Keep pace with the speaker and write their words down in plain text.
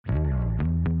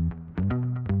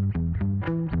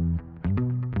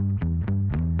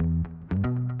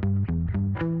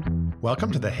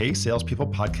Welcome to the Hey Salespeople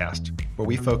podcast, where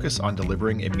we focus on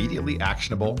delivering immediately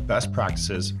actionable best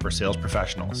practices for sales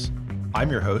professionals. I'm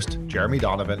your host, Jeremy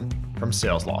Donovan from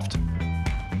SalesLoft.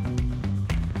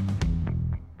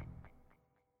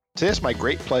 Today it's my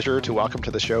great pleasure to welcome to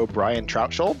the show Brian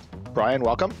Troutschold. Brian,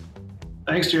 welcome.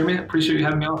 Thanks, Jeremy. I appreciate you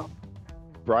having me on.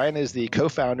 Brian is the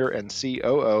co-founder and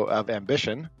COO of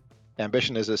Ambition.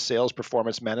 Ambition is a sales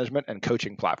performance management and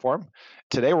coaching platform.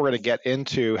 Today, we're going to get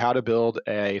into how to build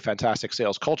a fantastic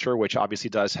sales culture, which obviously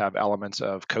does have elements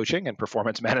of coaching and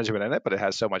performance management in it, but it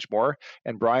has so much more.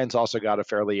 And Brian's also got a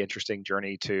fairly interesting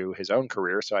journey to his own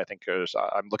career. So I think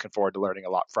I'm looking forward to learning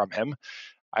a lot from him.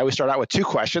 I always start out with two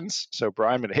questions. So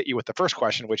Brian, I'm going to hit you with the first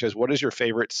question, which is, what is your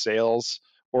favorite sales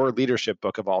or leadership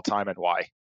book of all time and why?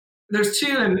 There's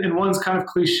two, and one's kind of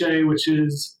cliche, which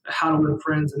is How to Win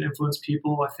Friends and Influence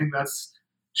People. I think that's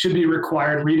should be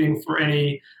required reading for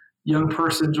any young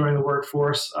person joining the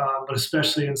workforce, but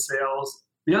especially in sales.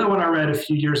 The other one I read a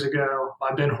few years ago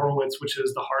by Ben Horowitz, which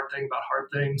is The Hard Thing About Hard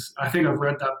Things. I think I've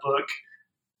read that book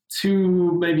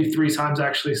 2, maybe 3 times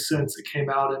actually since it came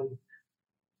out, and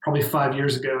probably 5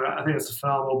 years ago. I think it's a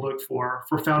phenomenal book for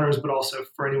founders, but also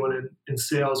for anyone in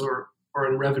sales or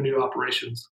in revenue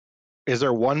operations. Is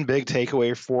there one big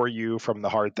takeaway for you from The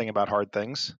Hard Thing About Hard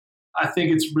Things? I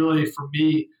think it's really, for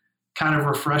me, kind of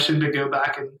refreshing to go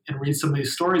back and read some of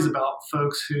these stories about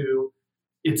folks who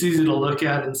it's easy to look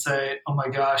at and say, oh my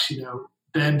gosh,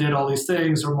 Ben did all these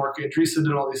things, or Mark Andreessen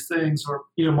did all these things, or,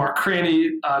 Mark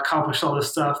Craney accomplished all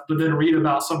this stuff, but then read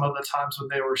about some of the times when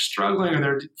they were struggling or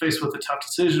they're faced with a tough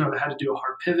decision or they had to do a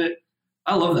hard pivot.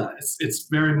 I love that. It's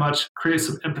very much creates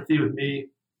some empathy with me.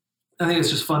 I think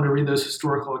it's just fun to read those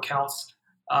historical accounts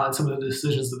and some of the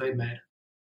decisions that they made.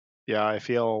 Yeah, I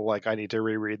feel like I need to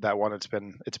reread that one. It's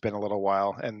been a little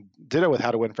while. And ditto with How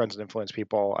to Win Friends and Influence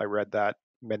People. I read that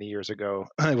many years ago.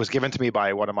 It was given to me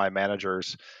by one of my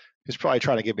managers who's probably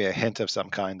trying to give me a hint of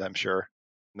some kind, I'm sure.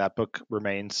 And that book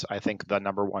remains, I think, the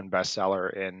number one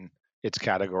bestseller in its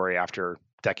category after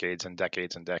decades and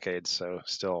decades and decades. So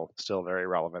still very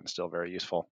relevant, still very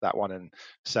useful. That one and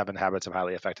 7 Habits of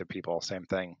Highly Effective People, same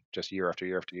thing, just year after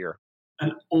year after year.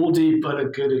 An oldie but a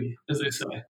goodie, as they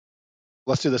say.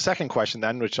 Let's do the second question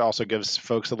then, which also gives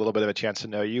folks a little bit of a chance to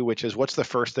know you, which is, what's the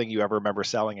first thing you ever remember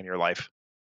selling in your life?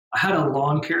 I had a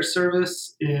lawn care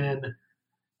service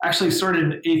actually started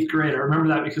in 8th grade. I remember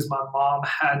that because my mom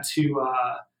had to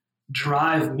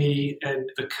drive me and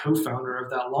the co-founder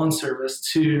of that lawn service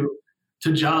to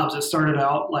jobs. It started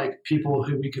out like people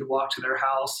who we could walk to their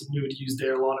house and we would use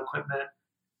their lawn equipment.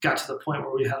 Got to the point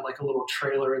where we had like a little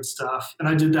trailer and stuff. And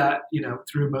I did that,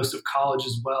 through most of college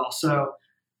as well. So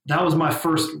that was my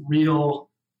first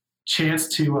real chance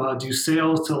to do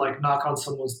sales, to like knock on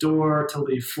someone's door, to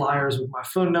leave flyers with my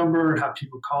phone number and have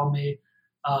people call me,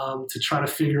 to try to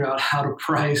figure out how to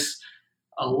price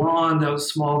a lawn that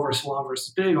was small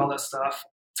versus big, all that stuff.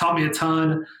 Taught me a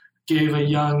ton. Gave a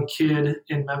young kid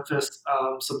in Memphis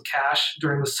some cash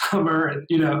during the summer, and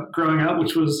growing up,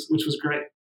 which was great.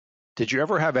 Did you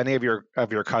ever have any of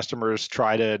your customers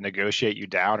try to negotiate you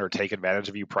down or take advantage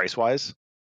of you price wise?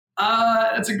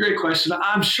 That's a great question.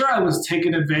 I'm sure I was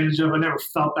taken advantage of. I never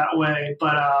felt that way,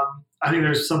 but I think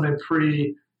there's something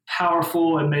pretty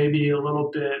powerful and maybe a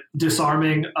little bit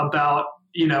disarming about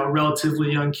a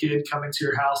relatively young kid coming to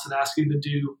your house and asking to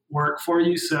do work for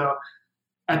you. So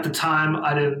at the time,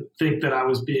 I didn't think that I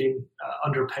was being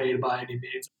underpaid by any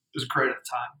means. It was great at the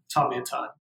time. It taught me a ton.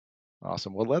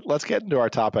 Awesome. Well, let's get into our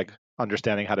topic,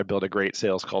 understanding how to build a great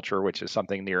sales culture, which is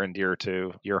something near and dear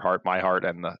to your heart, my heart,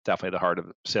 and definitely the heart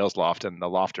of SalesLoft and the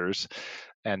Lofters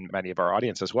and many of our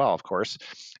audience as well, of course.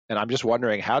 And I'm just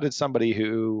wondering, how did somebody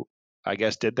who, I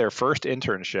guess, did their first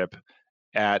internship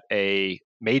at a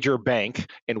major bank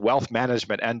in wealth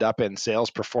management end up in sales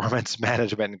performance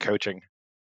management and coaching?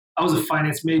 I was a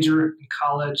finance major in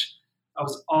college. I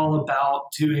was all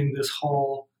about doing this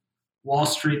whole Wall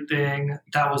Street thing.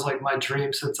 That was like my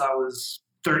dream since I was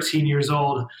 13 years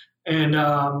old. And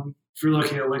if you're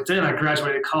looking at LinkedIn, I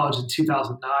graduated college in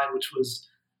 2009, which was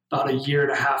about a year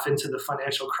and a half into the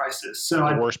financial crisis. So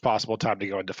the worst possible time to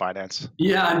go into finance.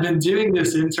 Yeah, I'd been doing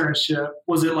this internship.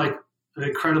 Was it like an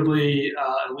incredibly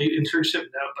elite internship?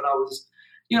 No, but I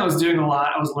was doing a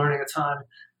lot. I was learning a ton.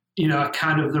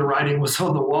 Kind of the writing was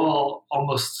on the wall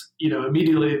almost,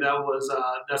 immediately.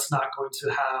 That's not going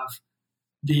to have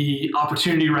the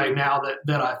opportunity right now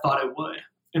that I thought it would.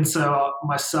 And so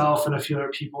myself and a few other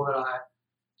people that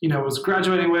I, was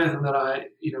graduating with and that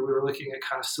we were looking at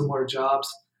kind of similar jobs.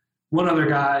 One other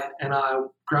guy and I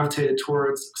gravitated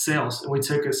towards sales, and we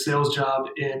took a sales job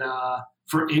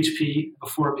for HP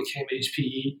before it became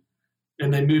HPE.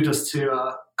 and they moved us to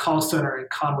a call center in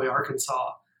Conway,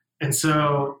 Arkansas. And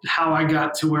so how I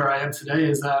got to where I am today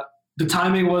is that the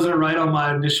timing wasn't right on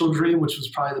my initial dream, which was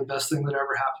probably the best thing that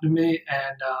ever happened to me.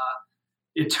 And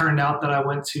it turned out that I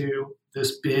went to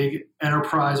this big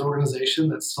enterprise organization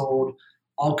that sold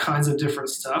all kinds of different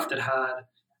stuff, that had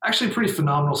actually pretty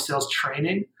phenomenal sales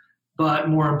training, but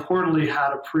more importantly,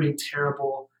 had a pretty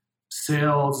terrible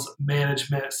sales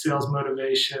management, sales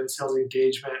motivation, sales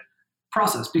engagement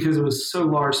process, because it was so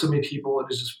large, so many people, and it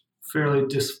was just fairly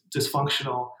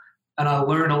dysfunctional. And I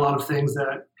learned a lot of things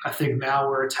that I think now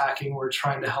we're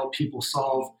trying to help people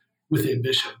solve with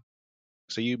Ambition.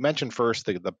 So you mentioned first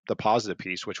the positive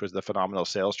piece, which was the phenomenal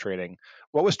sales training.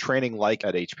 What was training like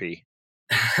at HP?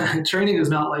 Training is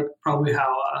not like probably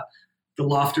how the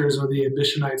Lofters or the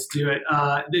Ambitionites do it.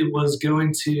 It was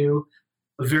going to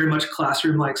a very much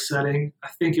classroom-like setting. I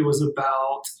think it was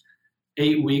about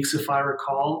 8 weeks, if I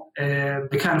recall, and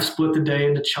they kind of split the day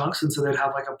into chunks. And so they'd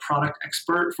have like a product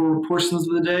expert for portions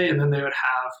of the day, and then they would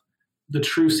have the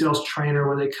true sales trainer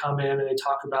where they come in and they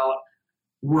talk about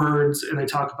words, and they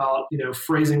talk about,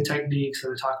 phrasing techniques,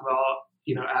 and they talk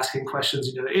about, asking questions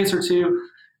you know the answer to.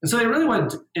 And so they really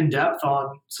went in depth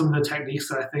on some of the techniques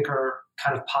that I think are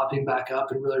kind of popping back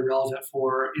up and really relevant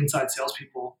for inside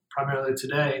salespeople primarily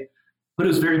today. But it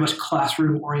was very much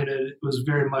classroom oriented. It was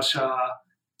very much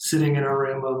sitting in a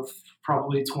room of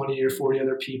probably 20 or 40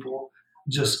 other people,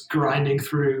 just grinding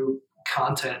through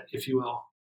content, if you will.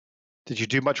 Did you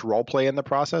do much role play in the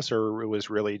process, or it was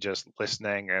really just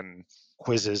listening and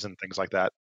quizzes and things like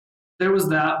that? There was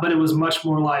that, but it was much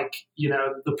more like,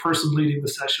 the person leading the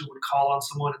session would call on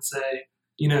someone and say,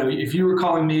 if you were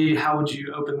calling me, how would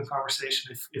you open the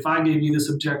conversation? If I gave you this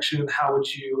objection, how would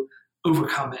you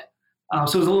overcome it?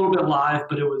 So it was a little bit live,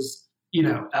 but it was, I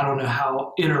don't know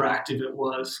how interactive it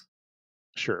was.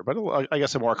 Sure, but I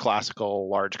guess a more classical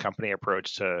large company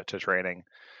approach to training.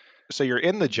 So you're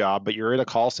in the job, but you're in a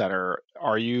call center.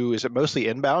 Is it mostly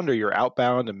inbound, or you're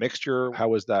outbound, a mixture? How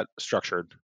was that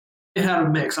structured? It had a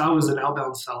mix. I was an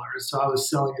outbound seller. So I was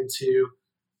selling into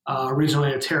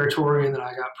originally a territory, and then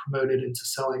I got promoted into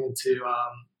selling into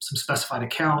some specified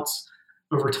accounts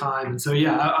over time. And so,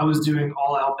 yeah, I was doing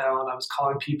all outbound. I was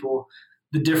calling people.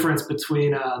 The difference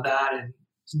between that and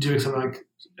doing something like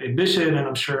Ambition, and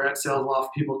I'm sure at Sales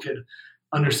Loft people could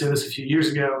understand this a few years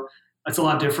ago, it's a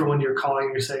lot different when you're calling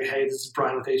and you're saying, hey, this is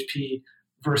Brian with HP,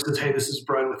 versus, hey, this is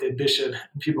Brian with Ambition.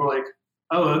 And people are like,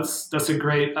 oh, that's a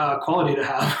great quality to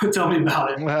have. Tell me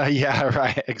about it. Yeah,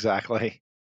 right. Exactly.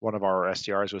 One of our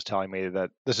SDRs was telling me that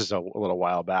this is a little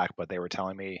while back, but they were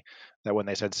telling me that when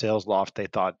they said Sales Loft, they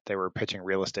thought they were pitching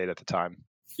real estate at the time.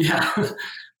 Yeah.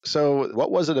 So what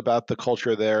was it about the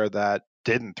culture there that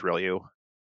didn't thrill you?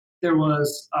 There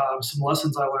was some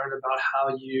lessons I learned about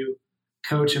how you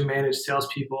coach and manage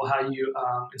salespeople, how you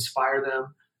inspire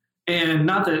them. And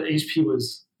not that HP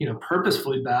was,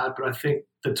 purposefully bad, but I think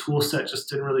the tool set just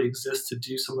didn't really exist to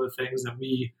do some of the things that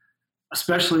we,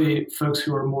 especially folks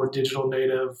who are more digital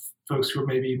native, folks who are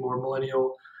maybe more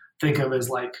millennial, think of as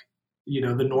like,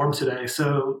 the norm today.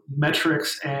 So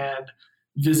metrics and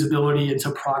visibility into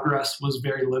progress was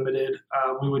very limited.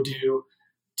 We would do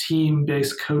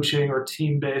team-based coaching or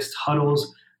team-based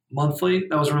huddles monthly.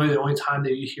 That was really the only time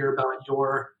that you hear about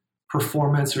your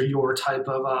performance or your type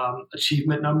of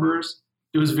achievement numbers.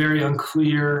 It was very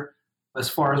unclear as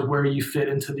far as where you fit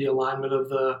into the alignment of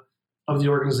the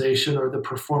organization or the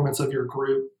performance of your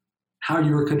group, how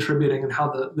you were contributing and how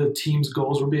the team's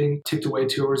goals were being ticked away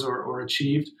towards or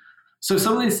achieved. So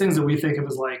some of these things that we think of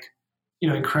as like,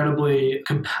 incredibly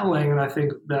compelling, and I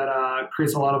think that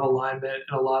creates a lot of alignment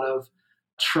and a lot of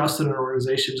trust in an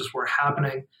organization just were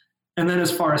happening. And then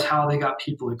as far as how they got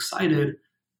people excited,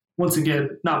 once again,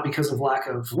 not because of lack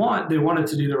of want, they wanted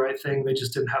to do the right thing. They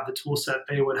just didn't have the tool set.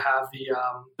 They would have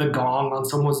the gong on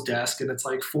someone's desk, and it's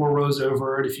like 4 rows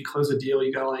over. And if you close a deal,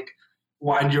 you got to like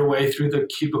wind your way through the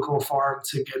cubicle farm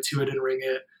to get to it and ring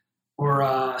it. Or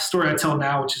a story I tell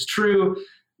now, which is true.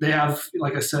 They have,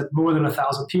 like I said, more than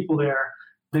 1,000 people there.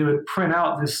 They would print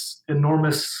out this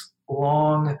enormous,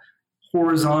 long,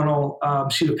 horizontal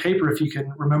sheet of paper. If you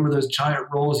can remember those giant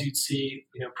rolls you'd see,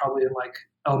 probably in like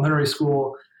elementary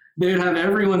school, they would have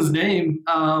everyone's name.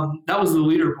 That was the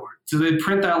leaderboard. So they'd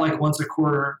print that like once a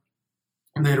quarter,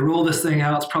 and they'd roll this thing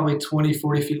out. It's probably 20,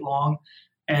 40 feet long,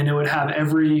 and it would have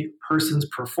every person's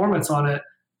performance on it,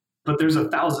 but there's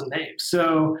 1,000 names.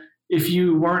 So if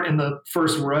you weren't in the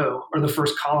first row or the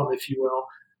first column, if you will,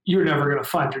 you're never going to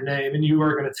find your name, and you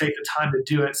weren't going to take the time to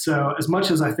do it. So as much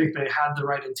as I think they had the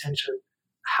right intention,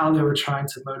 how they were trying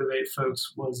to motivate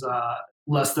folks was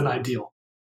less than ideal.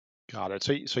 Got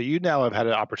it. So you now have had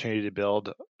an opportunity to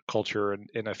build culture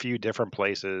in a few different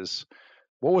places.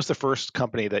 What was the first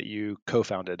company that you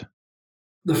co-founded?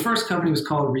 The first company was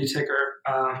called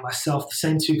Reticker. Myself, the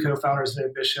same two co-founders of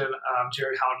Ambition,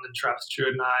 Jared Houghton and Travis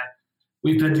Druid, and I.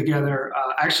 We've been together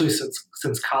actually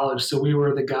since college. So we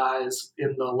were the guys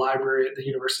in the library at the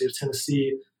University of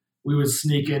Tennessee. We would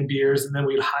sneak in beers, and then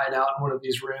we'd hide out in one of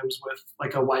these rooms with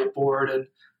like a whiteboard and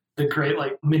the great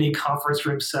like mini conference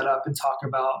room set up and talk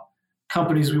about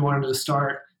companies we wanted to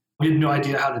start. We had no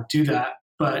idea how to do that,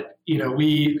 but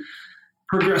we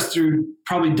progressed through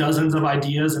probably dozens of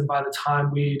ideas, and by the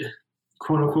time we'd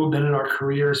quote unquote been in our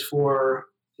careers for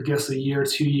I guess a year,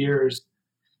 2 years,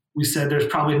 we said there's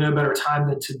probably no better time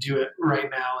than to do it right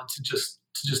now and to just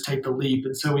take the leap.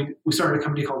 And so we started a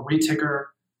company called Reticker.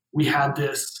 We had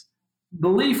this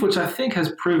belief, which I think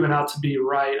has proven out to be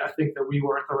right. I think that we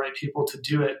weren't the right people to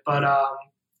do it, but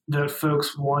that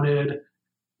folks wanted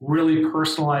really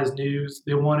personalized news.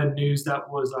 They wanted news that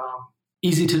was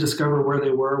easy to discover where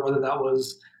they were, whether that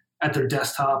was at their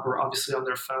desktop or obviously on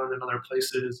their phone and other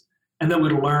places. And then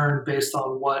would learn based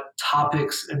on what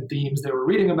topics and themes they were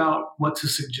reading about, what to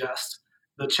suggest.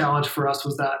 The challenge for us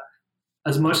was that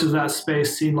as much as that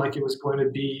space seemed like it was going to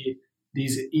be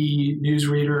these e-news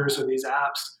readers or these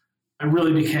apps, it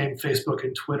really became Facebook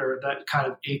and Twitter that kind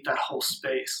of ate that whole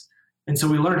space. And so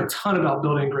we learned a ton about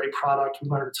building great product. We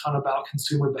learned a ton about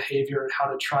consumer behavior and how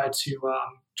to try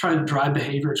to drive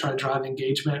behavior, try to drive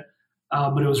engagement.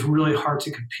 But it was really hard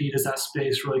to compete as that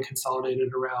space really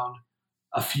consolidated around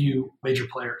a few major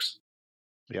players.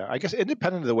 Yeah, I guess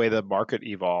independent of the way the market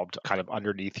evolved kind of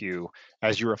underneath you,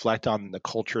 as you reflect on the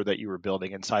culture that you were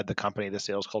building inside the company, the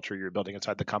sales culture you were building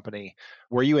inside the company,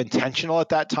 were you intentional at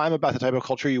that time about the type of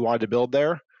culture you wanted to build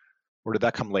there? Or did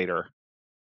that come later?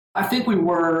 I think we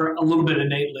were a little bit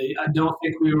innately. I don't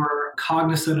think we were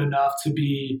cognizant enough to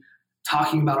be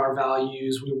talking about our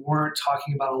values. We weren't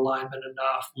talking about alignment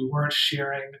enough. We weren't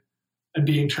sharing and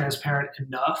being transparent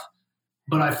enough.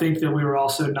 But I think that we were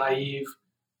also naive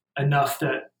enough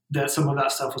that some of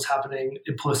that stuff was happening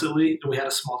implicitly. And we had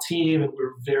a small team and we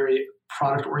were a very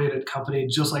product-oriented company,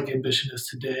 just like Ambition is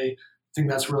today. I think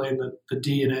that's really in the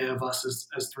DNA of us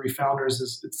as three founders.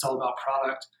 Is it's all about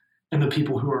product and the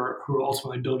people who are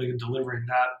ultimately building and delivering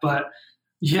that. But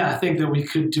yeah, I think that we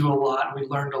could do a lot. We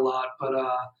learned a lot, but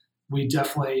we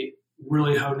definitely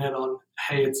really honed in on,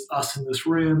 hey, it's us in this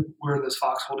room. We're in this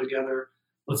foxhole together.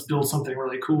 Let's build something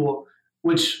really cool.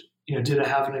 Which, did it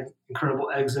have an incredible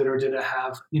exit or did it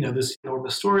have, this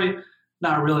enormous story?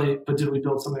 Not really, but did we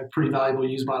build something pretty valuable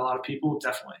used by a lot of people?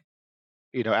 Definitely.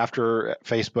 After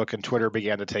Facebook and Twitter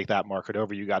began to take that market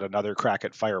over, you got another crack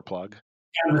at Fireplug.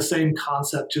 Kind of the same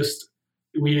concept, just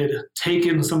we had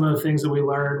taken some of the things that we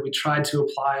learned, we tried to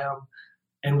apply them,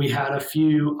 and we had a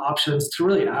few options to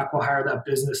really acqui-hire that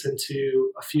business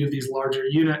into a few of these larger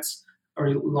units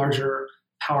or larger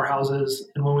powerhouses.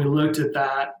 And when we looked at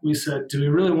that, we said, do we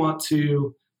really want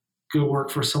to go work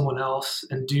for someone else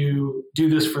and do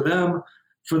this for them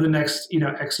for the next,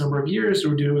 X number of years?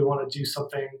 Or do we want to do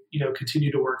something,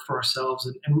 continue to work for ourselves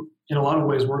and in a lot of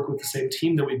ways work with the same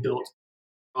team that we built?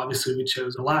 Obviously, we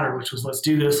chose the latter, which was let's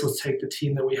do this. Let's take the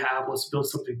team that we have. Let's build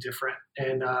something different.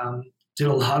 And did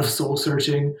a lot of soul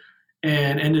searching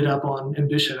and ended up on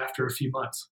Ambition after a few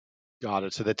months. Got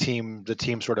it. So the team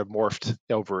sort of morphed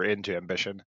over into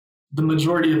Ambition. The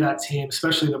majority of that team,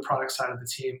 especially the product side of the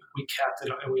team, we kept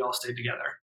it and we all stayed together.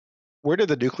 Where did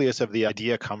the nucleus of the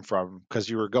idea come from? Because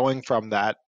you were going from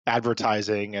that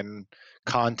advertising and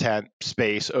content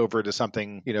space over to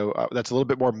something, that's a little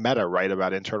bit more meta, right,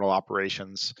 about internal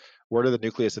operations. Where did the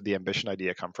nucleus of the Ambition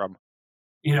idea come from?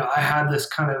 I had this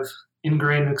kind of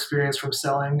ingrained experience from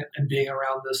selling and being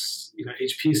around this,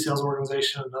 HP sales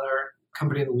organization, another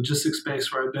company in the logistics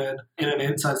space where I've been in an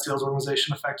inside sales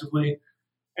organization effectively.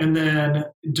 And then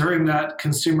during that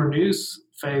consumer news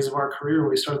phase of our career, where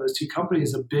we started those two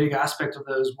companies, a big aspect of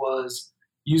those was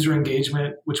user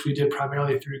engagement, which we did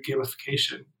primarily through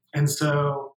gamification. And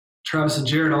so Travis and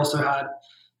Jared also had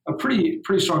a pretty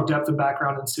strong depth of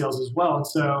background in sales as well. And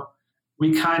so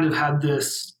we kind of had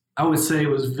this, I would say it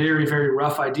was very, very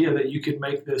rough idea that you could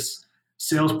make this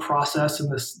sales process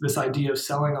and this idea of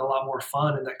selling a lot more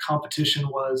fun, and that competition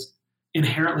was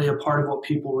inherently a part of what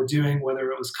people were doing,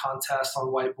 whether it was contests on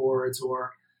whiteboards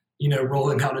or,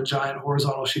 rolling out a giant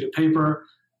horizontal sheet of paper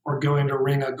or going to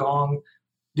ring a gong.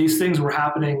 These things were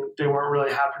happening. They weren't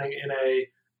really happening in a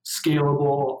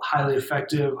scalable, highly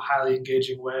effective, highly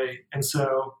engaging way. And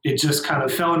so it just kind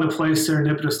of fell into place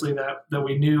serendipitously that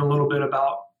we knew a little bit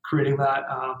about creating that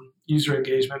user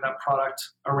engagement, that product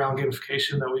around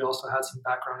gamification, that we also had some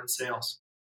background in sales.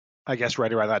 I guess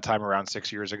right around that time, around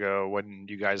 6 years ago, when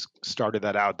you guys started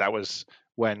that out, that was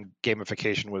when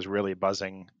gamification was really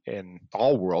buzzing in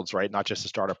all worlds, right? Not just the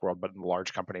startup world, but in the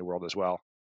large company world as well.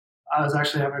 I was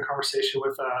actually having a conversation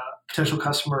with a potential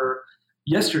customer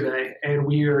yesterday, and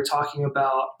we are talking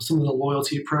about some of the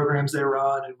loyalty programs they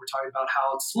run, and we're talking about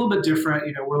how it's a little bit different.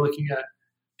 We're looking at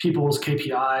people's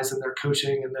KPIs and their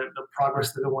coaching and the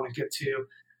progress that they want to get to.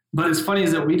 But it's funny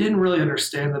is that we didn't really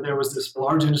understand that there was this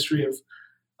large industry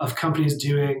of companies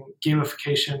doing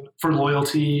gamification for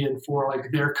loyalty and for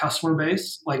like their customer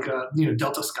base, like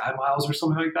Delta Sky Miles or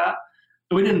something like that.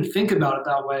 And we didn't think about it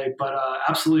that way, but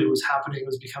absolutely it was happening. It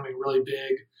was becoming really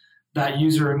big. That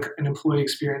user and employee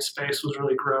experience space was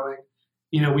really growing.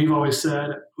 We've always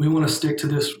said we want to stick to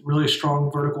this really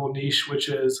strong vertical niche, which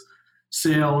is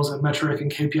sales and metric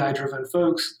and KPI driven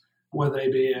folks, whether they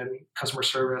be in customer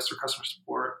service or customer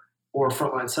support or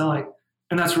frontline selling.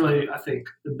 And that's really, I think,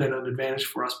 been an advantage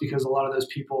for us because a lot of those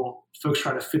folks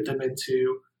try to fit them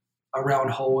into a round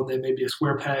hole and they may be a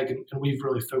square peg. And we've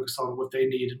really focused on what they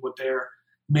need and what their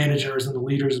managers and the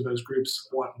leaders of those groups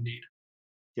want and need.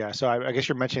 Yeah, so I guess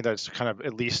you're mentioning that it's kind of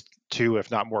at least two,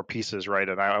 if not more pieces, right?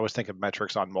 And I always think of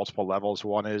metrics on multiple levels.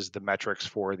 One is the metrics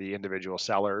for the individual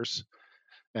sellers,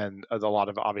 and a lot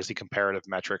of obviously comparative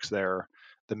metrics there.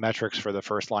 The metrics for the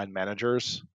first line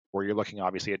managers, where you're looking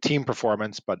obviously at team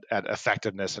performance, but at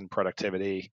effectiveness and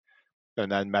productivity. And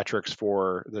then metrics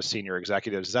for the senior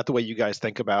executives. Is that the way you guys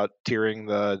think about tiering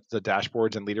the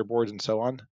dashboards and leaderboards and so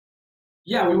on?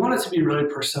 Yeah, we want it to be really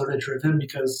persona driven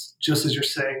because just as you're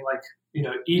saying, like,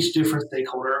 each different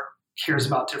stakeholder cares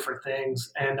about different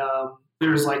things. And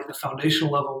there's like the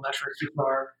foundational level metrics which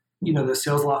are, the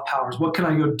sales loft powers. What can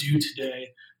I go do today?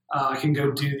 I can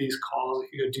go do these calls. I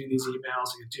can go do these emails.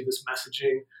 I can do this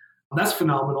messaging. That's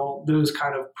phenomenal. Those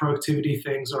kind of productivity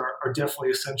things are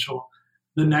definitely essential.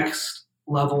 The next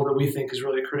level that we think is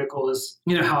really critical is,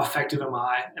 how effective am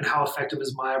I and how effective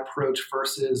is my approach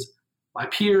versus my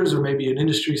peers or maybe an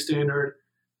industry standard.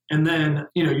 And then,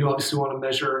 you obviously want to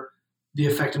measure the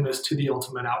effectiveness to the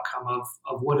ultimate outcome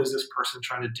of what is this person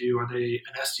trying to do? Are they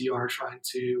an SDR trying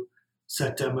to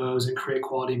set demos and create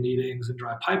quality meetings and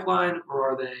drive pipeline? Or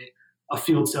are they a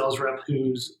field sales rep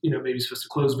who's, maybe supposed to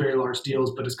close very large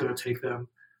deals, but it's going to take them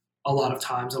a lot of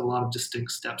times and a lot of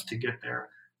distinct steps to get there?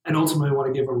 And ultimately, we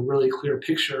want to give a really clear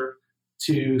picture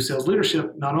to sales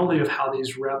leadership, not only of how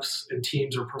these reps and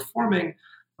teams are performing,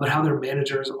 but how their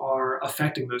managers are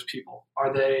affecting those people.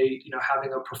 Are they,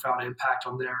 having a profound impact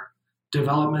on their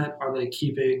development? Are they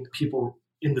keeping people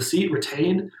in the seat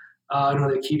retained? And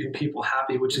are they keeping people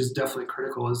happy, which is definitely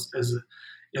critical as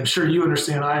I'm sure you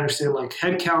understand, I understand, like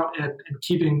headcount and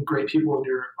keeping great people on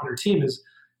your team is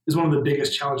one of the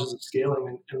biggest challenges of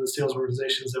scaling in the sales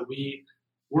organizations that we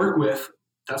work with.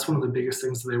 That's one of the biggest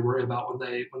things that they worry about when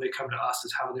they come to us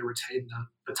is how do they retain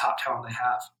the top talent they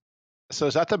have. So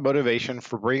is that the motivation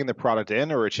for bringing the product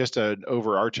in, or it's just an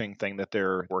overarching thing that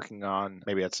they're working on?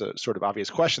 Maybe that's a sort of obvious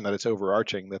question that it's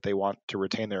overarching, that they want to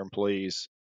retain their employees.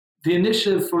 The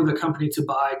initiative for the company to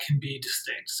buy can be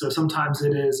distinct. So sometimes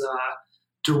it is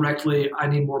directly, I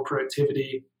need more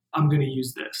productivity, I'm going to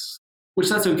use this, which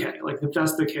that's okay. Like if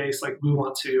that's the case, like we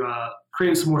want to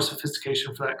create some more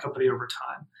sophistication for that company over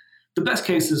time. The best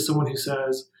case is someone who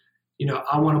says,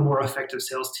 I want a more effective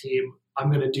sales team. I'm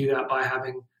going to do that by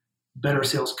having better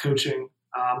sales coaching.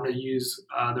 I'm going to use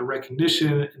the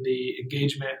recognition and the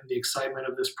engagement and the excitement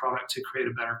of this product to create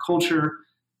a better culture.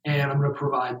 And I'm going to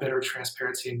provide better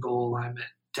transparency and goal alignment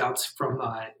down from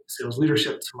my sales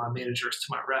leadership to my managers, to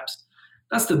my reps.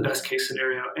 That's the best case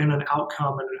scenario. And an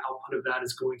outcome and an output of that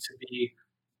is going to be,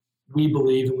 we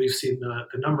believe, and we've seen the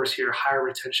numbers here, higher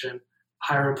retention,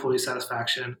 higher employee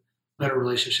satisfaction, better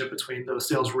relationship between the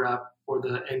sales rep or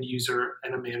the end user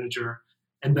and a manager,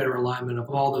 and better alignment of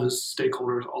all those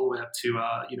stakeholders all the way up to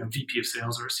VP of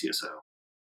sales or CSO.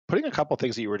 Putting a couple of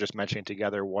things that you were just mentioning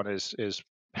together, one is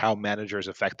how managers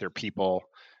affect their people,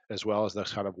 as well as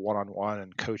those kind of one-on-one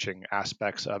and coaching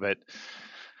aspects of it.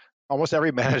 Almost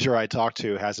every manager I talk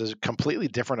to has a completely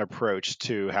different approach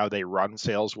to how they run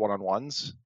sales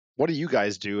one-on-ones. What do you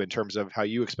guys do in terms of how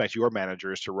you expect your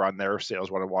managers to run their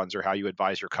sales one-on-ones, or how you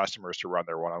advise your customers to run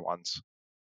their one-on-ones?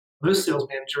 Those sales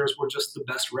managers were just the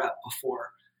best rep before,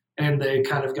 and they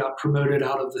kind of got promoted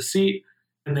out of the seat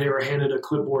and they were handed a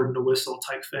clipboard and a whistle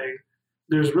type thing.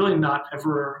 There's really not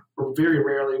ever, or very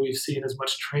rarely, we've seen as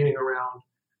much training around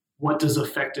what does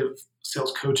effective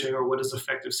sales coaching or what does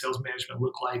effective sales management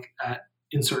look like at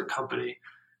insert company.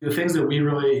 The things that we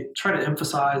really try to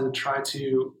emphasize and try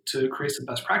to create some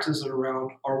best practices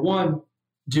around are, one,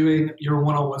 doing your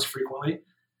one-on-ones frequently.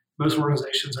 Most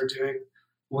organizations are doing,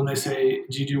 when they say,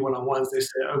 do you do one-on-ones? They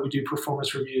say, oh, we do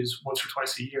performance reviews once or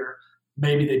twice a year.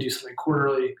 Maybe they do something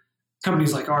quarterly.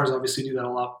 Companies like ours obviously do that a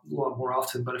lot more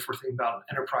often, but if we're thinking about an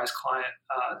enterprise client,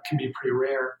 it can be pretty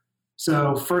rare.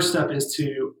 So first step is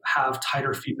to have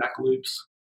tighter feedback loops.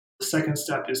 The second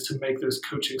step is to make those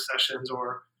coaching sessions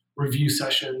or review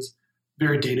sessions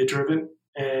very data driven.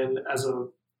 And as a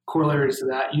corollary to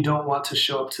that, you don't want to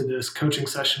show up to this coaching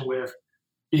session with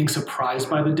being surprised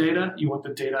by the data. You want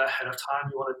the data ahead of time.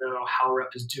 You want to know how a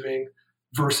rep is doing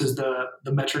versus the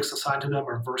metrics assigned to them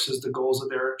or versus the goals that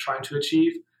they're trying to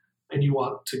achieve. And you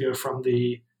want to go from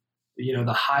the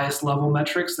highest level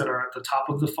metrics that are at the top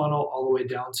of the funnel all the way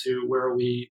down to where are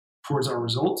we towards our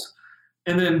results.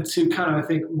 And then to kind of, I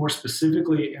think, more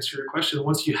specifically answer your question,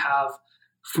 once you have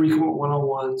frequent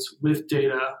one-on-ones with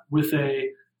data, with a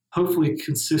hopefully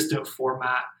consistent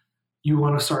format, you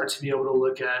want to start to be able to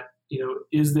look at,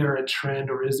 is there a trend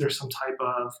or is there some type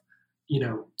of,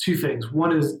 two things.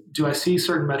 One is, do I see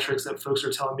certain metrics that folks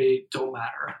are telling me don't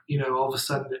matter? All of a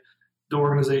sudden the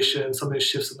organization, something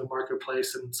shifts in the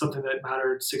marketplace and something that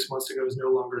mattered 6 months ago is no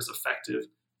longer as effective.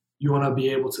 You want to be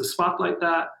able to spotlight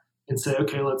that and say,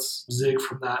 okay, let's zig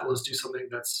from that. Let's do something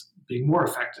that's being more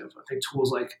effective. I think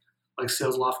tools like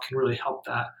SalesLoft can really help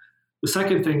that. The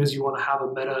second thing is you want to have a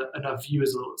meta enough view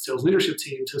as a sales leadership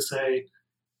team to say,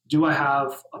 do I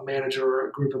have a manager or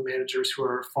a group of managers who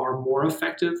are far more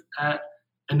effective at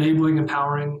enabling,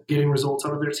 empowering, getting results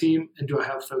out of their team? And do I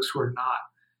have folks who are not?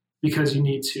 Because you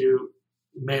need to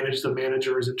manage the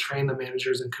managers and train the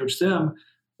managers and coach them,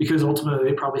 because ultimately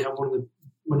they probably have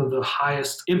one of the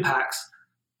highest impacts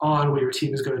on what your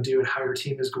team is going to do and how your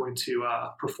team is going to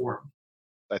perform.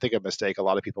 I think a mistake a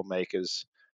lot of people make is,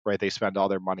 right, they spend all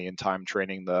their money and time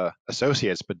training the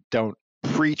associates, but don't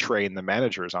pre-train the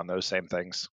managers on those same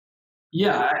things.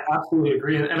 Yeah, I absolutely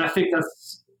agree. And I think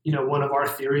that's, one of our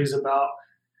theories about,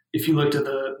 if you looked at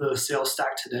the sales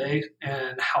stack today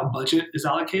and how budget is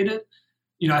allocated,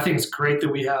 I think it's great that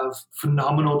we have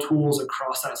phenomenal tools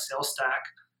across that sales stack,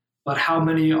 but how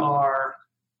many are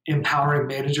empowering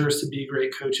managers to be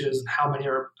great coaches and how many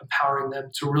are empowering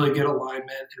them to really get alignment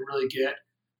and really get,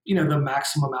 the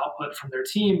maximum output from their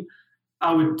team?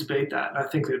 I would debate that. And I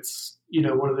think it's,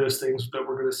 one of those things that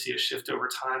we're going to see a shift over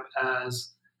time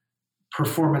as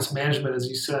performance management, as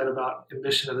you said about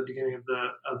Ambition at the beginning of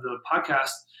the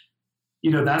podcast,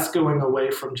 that's going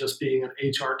away from just being an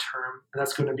HR term, and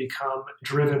that's going to become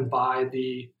driven by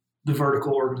the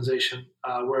vertical organization,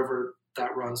 wherever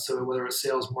that runs. So whether it's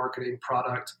sales, marketing,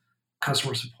 product,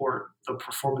 customer support, the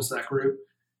performance of that group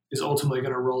is ultimately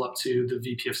going to roll up to the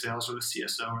VP of sales or the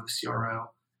CSO or the CRO.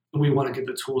 And we want to get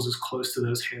the tools as close to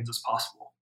those hands as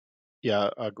possible. Yeah,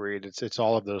 agreed. It's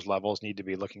all of those levels need to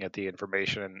be looking at the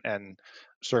information and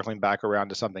circling back around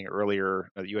to something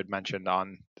earlier that you had mentioned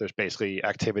on there's basically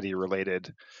activity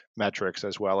related metrics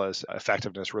as well as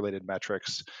effectiveness related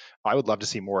metrics. I would love to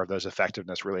see more of those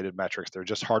effectiveness related metrics. They're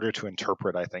just harder to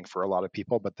interpret, I think, for a lot of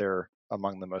people, but they're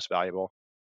among the most valuable.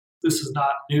 This is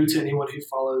not new to anyone who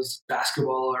follows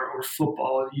basketball or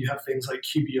football. You have things like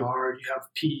QBR, you have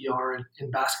PER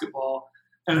in basketball.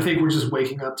 And I think we're just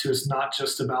waking up to it's not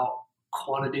just about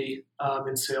quantity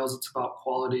in sales, it's about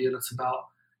quality, and it's about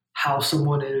how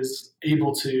someone is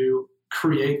able to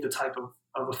create the type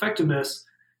of effectiveness.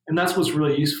 And that's what's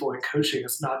really useful in coaching.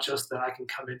 It's not just that I can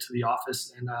come into the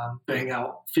office and bang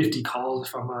out 50 calls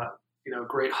if I'm a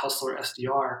great hustler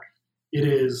SDR. It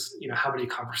is, how many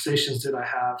conversations did I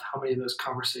have? How many of those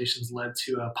conversations led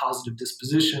to a positive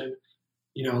disposition?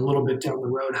 A little bit down the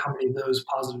road, how many of those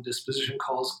positive disposition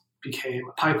calls became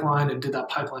a pipeline, and did that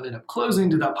pipeline end up closing?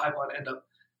 Did that pipeline end up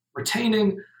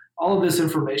retaining? All of this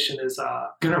information is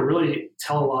going to really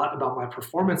tell a lot about my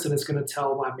performance, and it's going to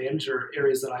tell my manager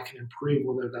areas that I can improve,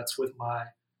 whether that's with my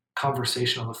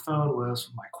conversation on the phone, whether it's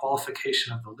with my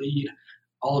qualification of the lead,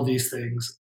 all of these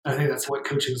things. I think that's what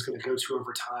coaching is going to go to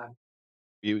over time.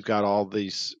 You've got all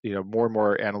these, more and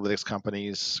more analytics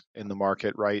companies in the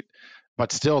market, right?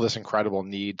 But still this incredible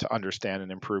need to understand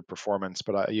and improve performance.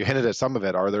 But you hinted at some of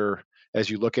it. Are there,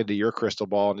 as you look into your crystal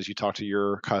ball and as you talk to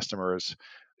your customers,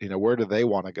 where do they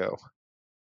want to go?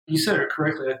 You said it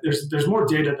correctly. There's more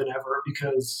data than ever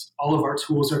because all of our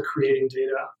tools are creating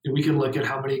data. And we can look at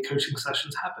how many coaching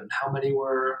sessions happened, how many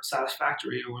were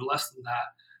satisfactory or less than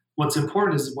that. What's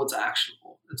important is what's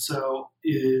actionable. And so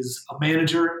is a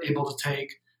manager able to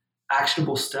take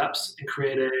actionable steps and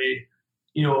create a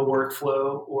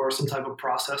workflow or some type of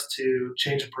process to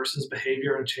change a person's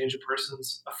behavior and change a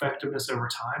person's effectiveness over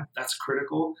time? That's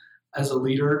critical. As a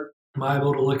leader, am I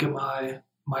able to look at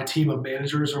my team of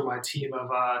managers or my team of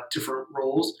different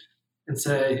roles and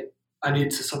say, I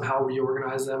need to somehow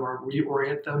reorganize them or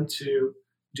reorient them to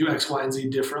do X, Y, and Z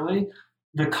differently?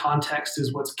 The context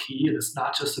is what's key. And it's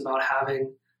not just about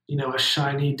having, a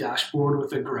shiny dashboard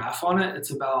with a graph on it.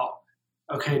 It's about,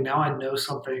 okay, now I know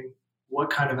something. What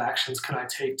kind of actions can I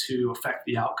take to affect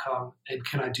the outcome? And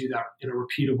can I do that in a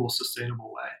repeatable,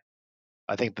 sustainable way?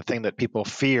 I think the thing that people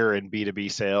fear in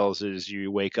B2B sales is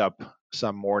you wake up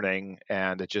some morning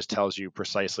and it just tells you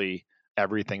precisely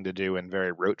everything to do in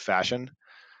very rote fashion.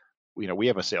 We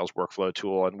have a sales workflow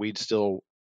tool, and we'd still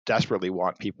desperately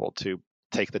want people to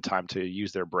take the time to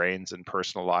use their brains and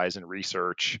personalize and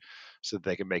research so that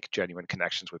they can make genuine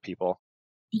connections with people.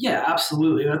 Yeah,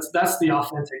 absolutely. That's the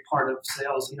authentic part of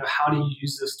sales. How do you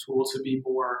use this tool to be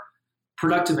more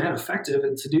productive and effective?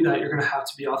 And to do that, you're going to have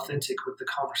to be authentic with the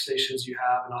conversations you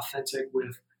have and authentic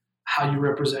with how you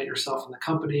represent yourself in the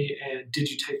company. And did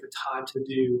you take the time to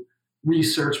do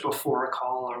research before a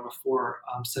call or before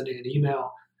sending an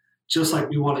email? Just like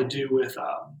we want to do with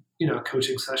a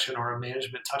coaching session or a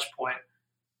management touch point.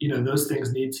 Those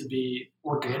things need to be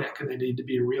organic and they need to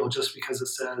be real. Just because it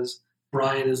says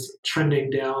Brian is trending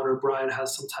down or Brian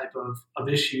has some type of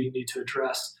issue you need to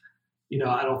address.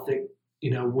 I don't think,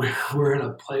 we're in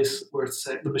a place where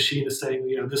the machine is saying,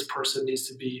 this person needs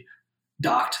to be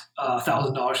docked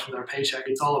 $1,000 from their paycheck.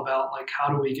 It's all about like, how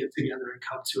do we get together and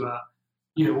come to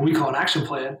what we call an action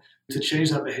plan to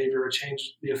change that behavior or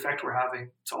change the effect we're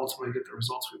having to ultimately get the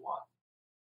results we want.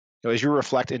 As you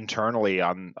reflect internally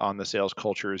on the sales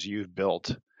cultures you've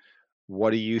built,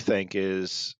 what do you think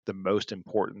is the most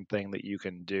important thing that you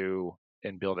can do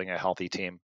in building a healthy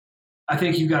team? I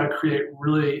think you've got to create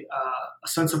really a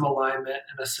sense of alignment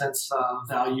and a sense of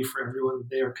value for everyone that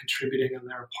they are contributing and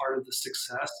they're a part of the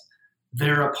success.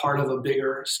 They're a part of a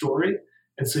bigger story.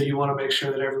 And so you want to make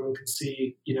sure that everyone can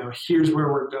see, here's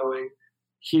where we're going.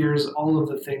 Here's all of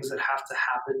the things that have to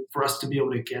happen for us to be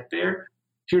able to get there.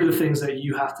 Here are the things that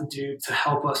you have to do to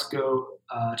help us go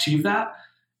achieve that.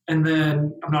 And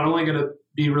then I'm not only going to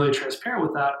be really transparent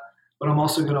with that, but I'm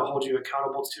also going to hold you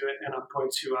accountable to it. And I'm going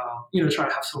to, try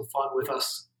to have some fun with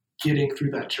us getting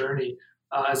through that journey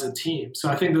as a team. So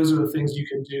I think those are the things you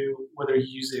can do, whether you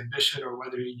use Ambition or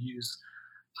whether you use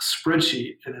a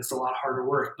spreadsheet, and it's a lot harder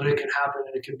work, but it can happen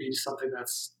and it can be something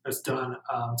that's done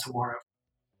tomorrow.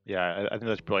 Yeah, I think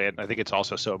that's brilliant. I think it's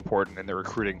also so important in the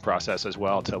recruiting process as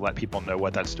well to let people know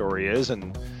what that story is,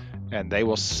 and they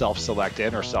will self-select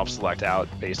in or self-select out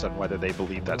based on whether they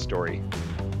believe that story.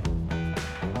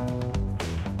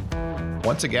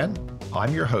 Once again,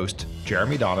 I'm your host,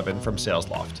 Jeremy Donovan from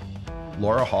SalesLoft.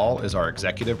 Laura Hall is our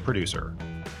executive producer.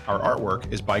 Our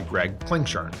artwork is by Greg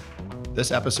Klingshirn.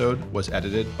 This episode was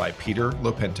edited by Peter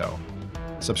Lopinto.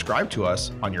 Subscribe to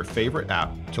us on your favorite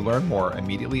app to learn more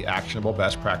immediately actionable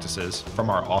best practices from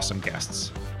our awesome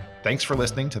guests. Thanks for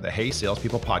listening to the Hey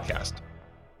Salespeople podcast.